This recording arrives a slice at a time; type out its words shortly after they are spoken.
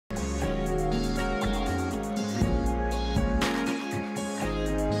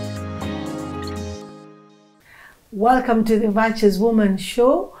Welcome to the Virtuous Woman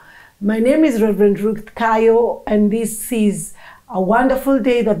Show. My name is Reverend Ruth Kayo, and this is a wonderful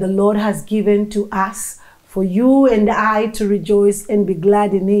day that the Lord has given to us for you and I to rejoice and be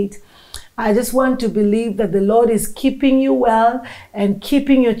glad in it. I just want to believe that the Lord is keeping you well and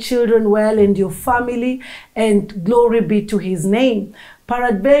keeping your children well and your family, and glory be to his name.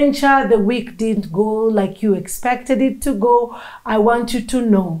 Peradventure, the week didn't go like you expected it to go. I want you to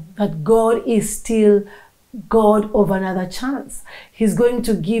know that God is still God of another chance. He's going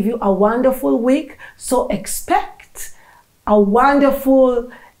to give you a wonderful week, so expect a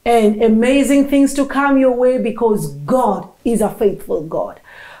wonderful and amazing things to come your way, because God is a faithful God.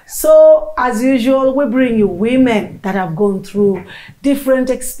 So as usual, we bring you women that have gone through different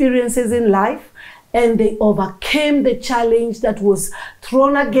experiences in life, and they overcame the challenge that was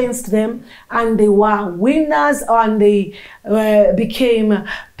thrown against them, and they were winners, and they became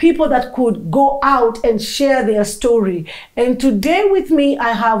people that could go out and share their story. And today with me, I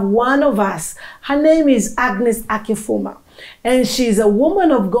have one of us. Her name is Agnes Akifuma. And she's a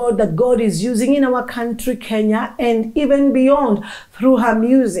woman of God that God is using in our country, Kenya, and even beyond through her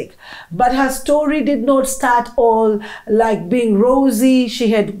music. But her story did not start all like being rosy.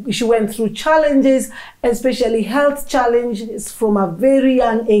 She went through challenges, especially health challenges from a very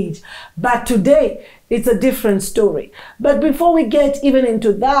young age. But today, it's a different story. But before we get even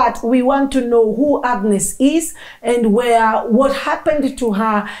into that, we want to know who Agnes is and what happened to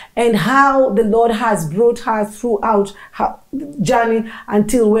her and how the Lord has brought her throughout her journey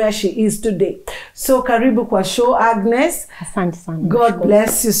until where she is today. So karibu kwa show, Agnes. Asante sana. God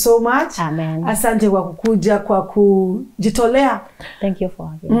bless you so much. Amen. Asante kwa kukuja, kwa kujitolea. Thank you for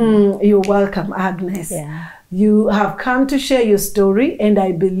having me. You're welcome, Agnes. Yeah. You have come to share your story, and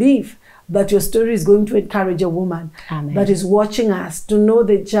I believe that your story is going to encourage a woman Amen. that is watching us to know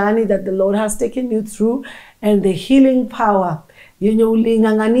the journey that the Lord has taken you through and the healing power yenye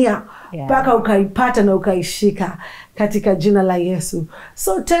uling'ang'ania mpaka ukaipata na ukaishika katika jina la Yesu.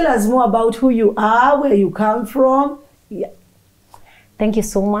 So tell us more about who you are, where you come from. Yeah. Thank you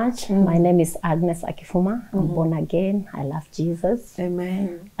so much. My name is Agnes Akifuma. I'm born again. I love Jesus.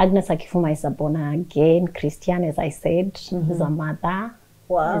 Amen. Agnes Akifuma is a born again Christian, as I said. Is a mother.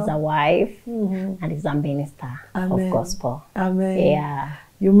 Wow. Is a wife, and is a minister Amen. of gospel. Amen. Yeah.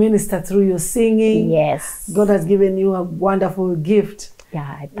 You minister through your singing. Yes. God has given you a wonderful gift.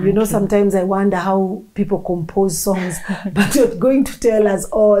 Yeah. You know, sometimes I wonder how people compose songs, but you're going to tell us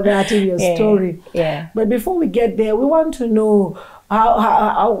all that in your story. Yeah. But before we get there, we want to know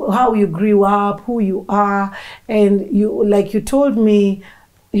how you grew up, who you are, and you, like you told me,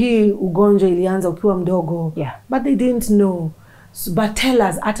 hii ugonjwa ilianza ukiwa mdogo. Yeah. But they didn't know. So, but tell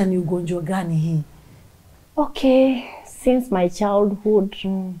us, hata ni ugonjwa gani hii? Okay, since my childhood,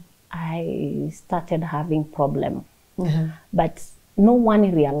 I started having problem, but no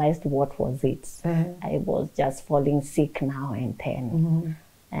one realized what was it. I was just falling sick now and then,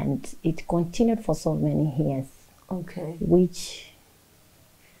 and it continued for so many years. Okay. Which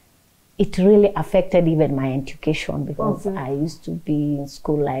it really affected even my education, because I used to be in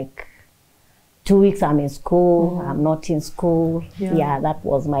school like 2 weeks I'm in school, I'm not in school. Yeah, that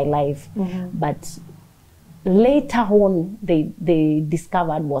was my life. But later on, they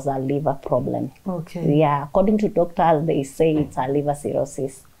discovered was a liver problem. Okay. Yeah, according to doctors, they say it's a liver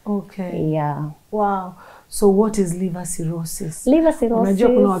cirrhosis. Okay. Yeah. Wow. So what is liver cirrhosis? Liver cirrhosis. Unajua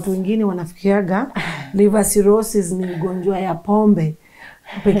kuna watu wengine wanafikiriaga liver cirrhosis ni ugonjwa ya pombe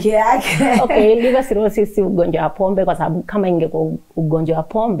peke yake. Okay, liver cirrhosis si ugonjwa wa pombe, kwa sababu kama ingekuwa ugonjwa wa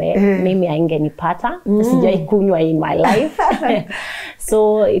pombe, mimi haingenipata. Sijai kunywa in my life.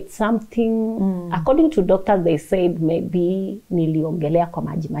 So it's something, according to doctors, they said maybe niliogelea kwa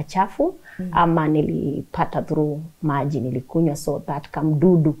maji machafu, ama nilipata through maji nilikunywa, so that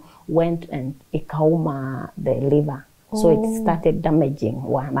kamdudu went and ikauma the liver. So it started damaging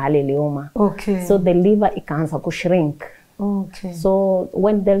mahali iliuma. Okay. So the liver ikaanza kushrink. Okay. So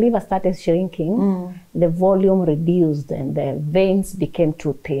when the liver started shrinking, the volume reduced and the veins became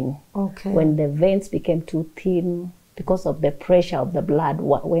too thin. Okay. When the veins became too thin, because of the pressure of the blood,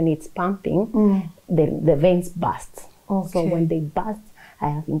 when it's pumping, the veins burst. Okay. So when they burst, I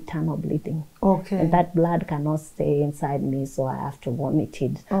have internal bleeding. Okay. And that blood cannot stay inside me, so I have to vomit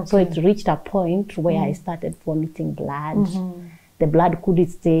it. Okay. So it reached a point where I started vomiting blood. The blood couldn't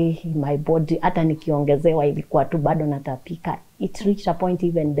stay in my body. Hata nikiongezewa ilikuwa tu bado natapika. It reached a point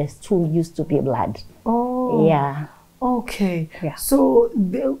even the stool used to be blood. Oh. Yeah. Okay. Yeah. So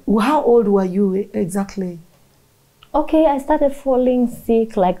how old were you exactly? Okay, I started falling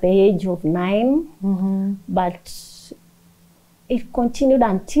sick like the age of 9. But it continued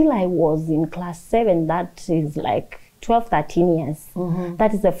until I was in class 7. That is like 12, 13 years.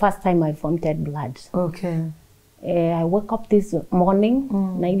 That is the first time I vomited blood. Okay. I woke up this morning,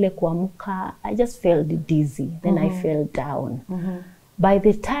 na ile kuamka, I just felt dizzy. Then I fell down. By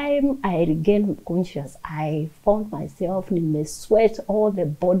the time I regained conscious, I found myself in the sweat all the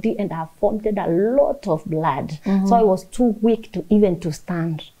body, and I vomited a lot of blood. So I was too weak to even to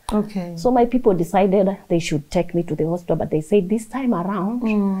stand. Okay. So my people decided they should take me to the hospital, but they said this time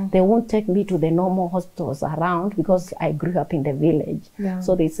around, they won't take me to the normal hospitals around because I grew up in the village. Yeah.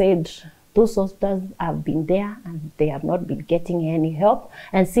 So they said those hospitals have been there and they have not been getting any help.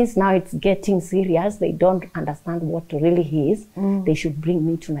 And since now it's getting serious, they don't understand what really is. They should bring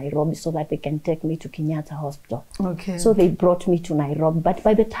me to Nairobi so that they can take me to Kenyatta Hospital. Okay. So they brought me to Nairobi. But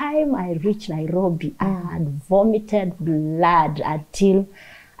by the time I reached Nairobi, I had vomited blood until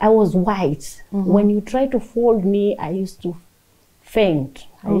I was white. When you try to fold me, I used to faint.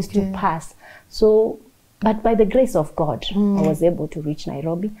 I used to pass. So, but by the grace of God, I was able to reach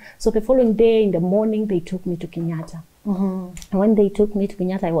Nairobi. So the following day in the morning, they took me to Kenyatta. And when they took me to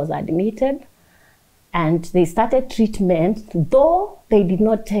Kenyatta, I was admitted. And they started treatment, though they did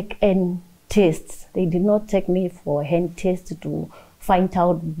not take any tests. They did not take me for any test to find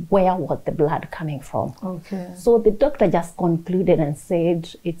out where was the blood coming from. Okay. So the doctor just concluded and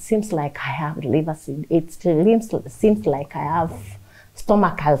said, it seems like I have liver, it seems like I have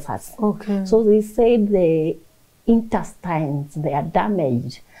stomach ulcers. Okay. So they said the intestines, they are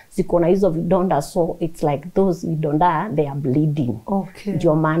damaged. Ziko na hizo vidonda, so it's like those vidonda, they are bleeding. Okay.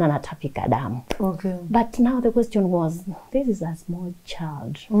 Ndio maana natapika damu. Okay. But now the question was, this is a small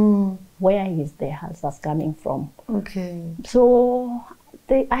child. Where is the ulcers coming from? Okay. So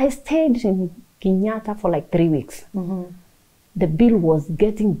I stayed in Kenyatta for like 3 weeks. The bill was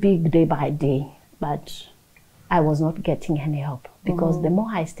getting big day by day, but I was not getting any help because the more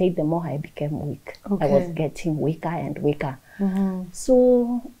I stayed, the more I became weak. Okay. I was getting weaker and weaker.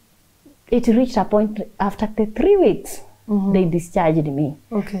 So it reached a point after the 3 weeks, they discharged me.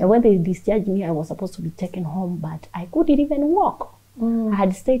 Okay. And when they discharged me, I was supposed to be taken home, but I couldn't even walk. I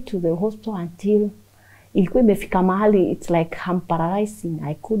had stayed to the hospital until ilikuwa imefika mahali, it's like I'm paralyzing.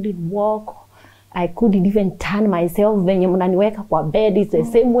 I couldn't walk. I couldn't even turn myself. Venye mnaniweka kwa bed, it's the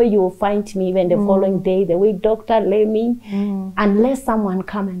same way you'll find me even the following day, the way doctor lay me. Unless someone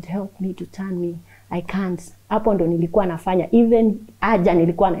come and help me to turn me, I can't. Hapo ndo nilikuwa nafanya. Even aja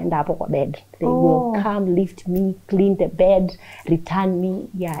nilikuwa naenda hapo kwa bed. They will come, lift me, clean the bed, return me.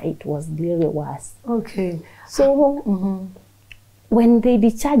 Yeah, it was really worse. Okay. So when they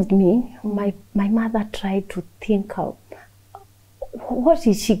discharged me, my mother tried to think of what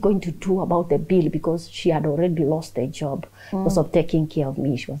is she going to do about the bill, because she had already lost her job because of taking care of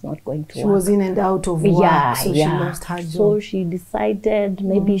me. She was not going to work. She was in and out of work, so she lost her job. So she decided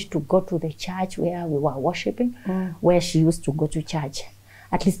maybe to go to the church where we were worshiping, where she used to go to church,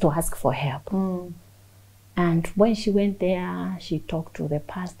 at least to ask for help. And when she went there, she talked to the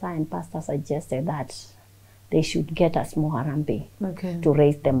pastor, and pastor suggested that they should get a small harambe to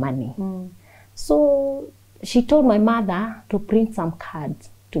raise the money. So she told my mother to print some cards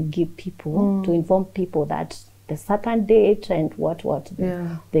to give people, to inform people that the certain date and what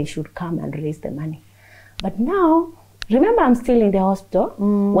they should come and raise the money. But now, remember I'm still in the hospital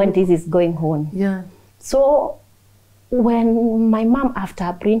when this is going on. Yeah. So when my mom,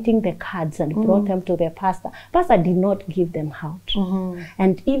 after printing the cards and brought them to the pastor did not give them out.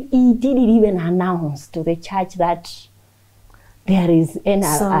 And he didn't even announce to the church that there is a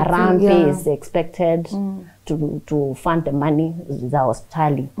harambe is expected to fund the money za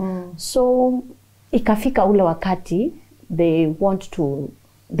hospitali. So ikafika ule wakati, the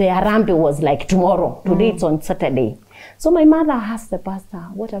harambe was like tomorrow. Today it's on Saturday. So my mother asked the pastor,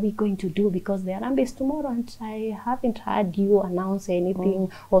 what are we going to do? Because the harambe is tomorrow and I haven't heard you announce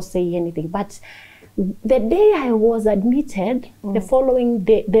anything or say anything. But the day I was admitted, the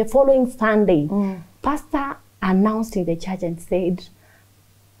following Sunday, pastor announced in the church and said,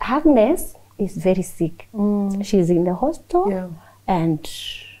 Agnes is very sick. She's in the hospital, and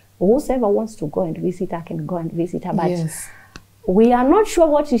whoever wants to go and visit her can go and visit her. But we are not sure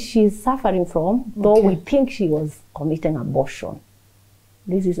what she's suffering from, though we think she was committing abortion.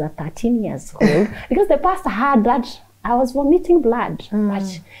 This is a 13 years old. Because the pastor heard that I was vomiting blood,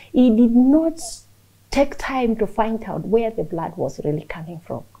 but he did not take time to find out where the blood was really coming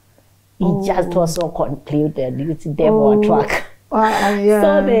from. He just also concluded it's devil at work.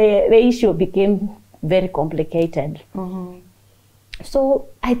 So the issue became very complicated. So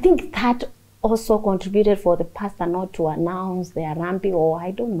I think that also contributed for the pastor not to announce the harambe, or I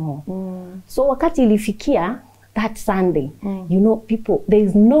don't know. So wakati ilifikia, that Sunday, you know, people, there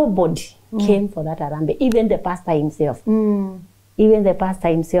is nobody came for that Arambe, even the pastor himself. Even the pastor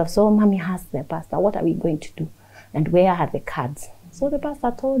himself. So mommy asked the pastor, what are we going to do? And where are the cards? So the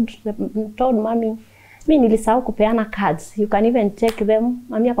pastor told mommy, mi nilisahau kupeana cards. You can even take them.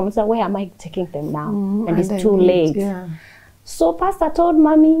 Mommy akamuliza, where am I taking them now? And it's too late. Yeah. So pastor told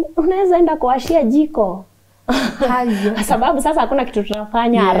mommy, unaweza enda kuwashia jiko. Sababu sasa hakuna kitu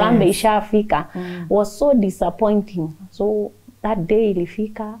tunafanya, Arambe ishafika. Was so disappointing. So that day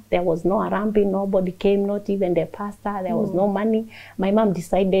ilifika, there was no Arambe, nobody came, not even the pastor, there was no money. My mom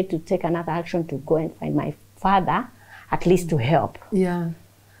decided to take another action to go and find my father, at least to help. Yeah.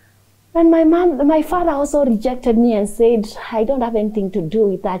 And my father also rejected me and said, I don't have anything to do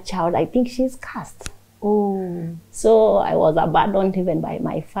with that child. I think she's cursed. Oh. So I was abandoned even by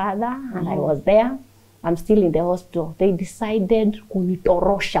my father, and I was there. I'm still in the hospital. They decided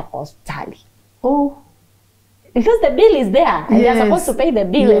kunitorosha hospitali. Oh. Because the bill is there, and they're supposed to pay the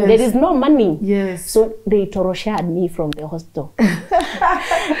bill, and there is no money. Yes. So they toroshed me from the hospital.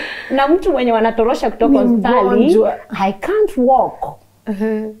 Na mtu mwenye wanatorosha kutoka hospitali, I can't walk.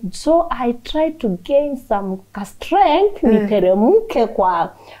 So I tried to gain some strength, niteremke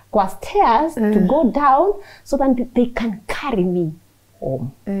kwa stairs to go down so that they can carry me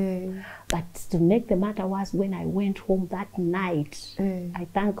home. But to make the matter worse, when I went home that night, I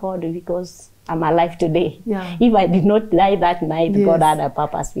thank God because I'm alive today. Yeah. If I did not die that night, God had a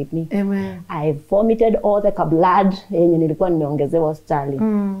purpose with me. Amen. I vomited all the blood yenye nilikuwa nimeongezewa hospitali.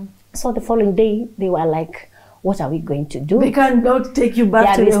 So the following day, they were like, what are we going to do? They cannot take you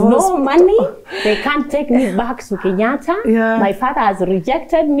back to the hospital. There is no money. They can't take me back to Kenyatta. Yeah. My father has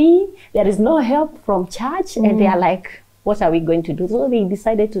rejected me. There is no help from church. And they are like, what are we going to do? So they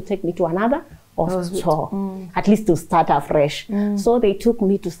decided to take me to another hospital, at least to start afresh. So they took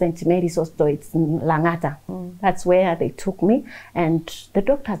me to St. Mary's Hospital. It's in Langata. That's where they took me. And the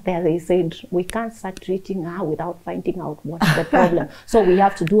doctors there, they said, we can't start treating her without finding out what's the problem. So we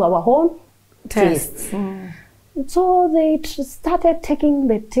have to do our own tests. So they started taking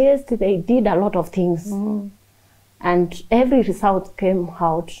the test. They did a lot of things. And every result came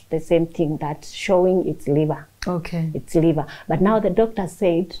out the same thing, that showing it's liver. Okay. It's liver. But now the doctor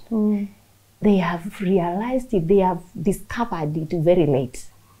said they have realized it, they have discovered it very late.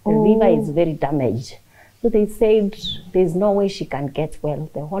 The liver is very damaged. So they said there's no way she can get well.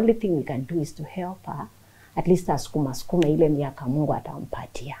 The only thing we can do is to help her. At least asukuma ile miaka Mungu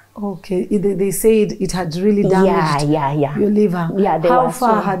atampatia. Okay, they said it had really damaged your liver. Yeah, how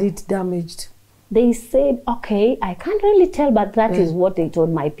far had it damaged? They said, okay, I can't really tell, but that is what they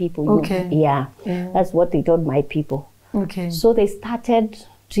told my people. Okay. Yeah, that's what they told my people. Okay. So they started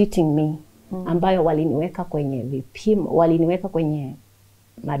treating me. Ambayo waliniweka kwenye vipimo, waliniweka kwenye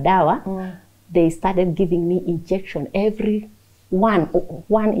madawa. They started giving me injection every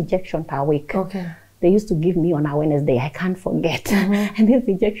one injection per week. Okay. They used to give me on a Wednesday, I can't forget. And this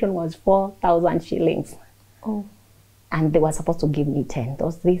injection was 4,000 shillings. Oh. And they were supposed to give me 10.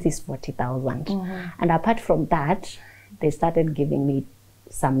 This is 40,000. And apart from that, they started giving me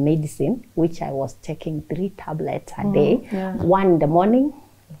some medicine, which I was taking 3 tablets a day. Yeah. 1 in the morning,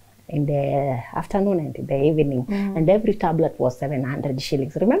 in the afternoon, and in the evening. And every tablet was 700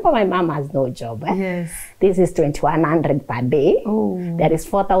 shillings. Remember, my mom has no job. Yes. This is 2,100 per day. Oh. There is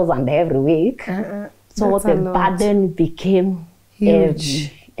 4,000 every week. So the burden became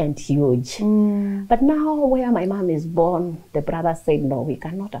huge. And huge. But now where my mom is born, the brother said, no, we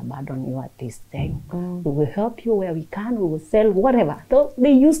cannot abandon you at this time. We will help you where we can. We will sell whatever.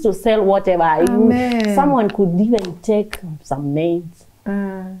 They used to sell whatever. Someone could even take some maids.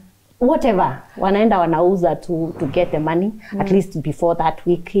 Whatever. Wanaenda wanauza to get the money, at least before that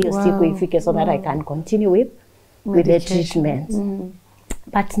week, siku ifike, so that I can continue with the treatment.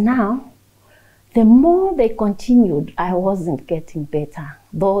 But now, the more they continued, I wasn't getting better.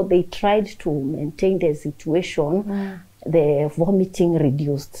 Though they tried to maintain the situation, the vomiting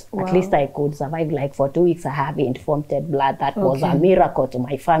reduced. At least I could survive. Like for 2 weeks, I have vomited blood. That was a miracle to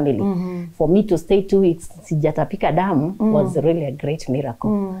my family. For me to stay 2 weeks, sijatapika damu, was really a great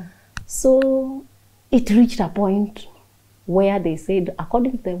miracle. So it reached a point where they said,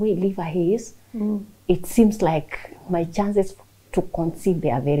 according to the way liver is, it seems like my chances to conceive,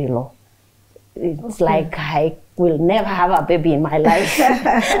 they are very low. It's like I will never have a baby in my life.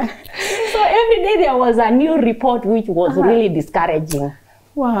 So every day there was a new report, which was really discouraging.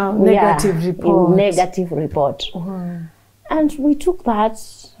 Wow, negative report. Negative report. And we took that,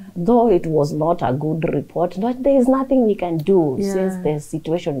 though it was not a good report, but there is nothing we can do since the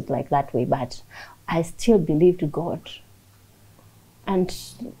situation is like that way. But I still believed God. And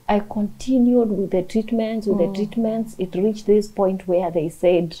I continued with the treatments, It reached this point where they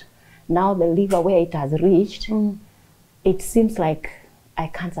said, now the liver where it has reached, it seems like I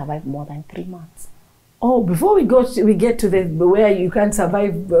can't survive more than 3 months. Oh, before we get to the where you can't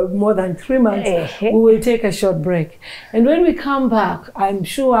survive more than 3 months, we will take a short break. And when we come back, I'm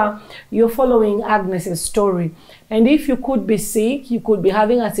sure you're following Agnes's story. And if you could be sick, you could be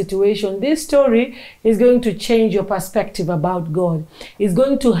having a situation, this story is going to change your perspective about God. It's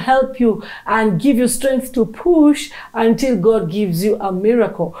going to help you and give you strength to push until God gives you a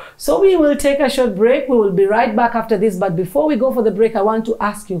miracle. So we will take a short break. We will be right back after this. But before we go for the break, I want to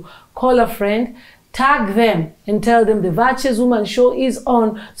ask you, call a friend, tag them and tell them the Virtuous Woman show is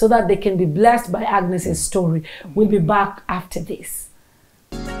on so that they can be blessed by Agnes's story. We'll be back after this.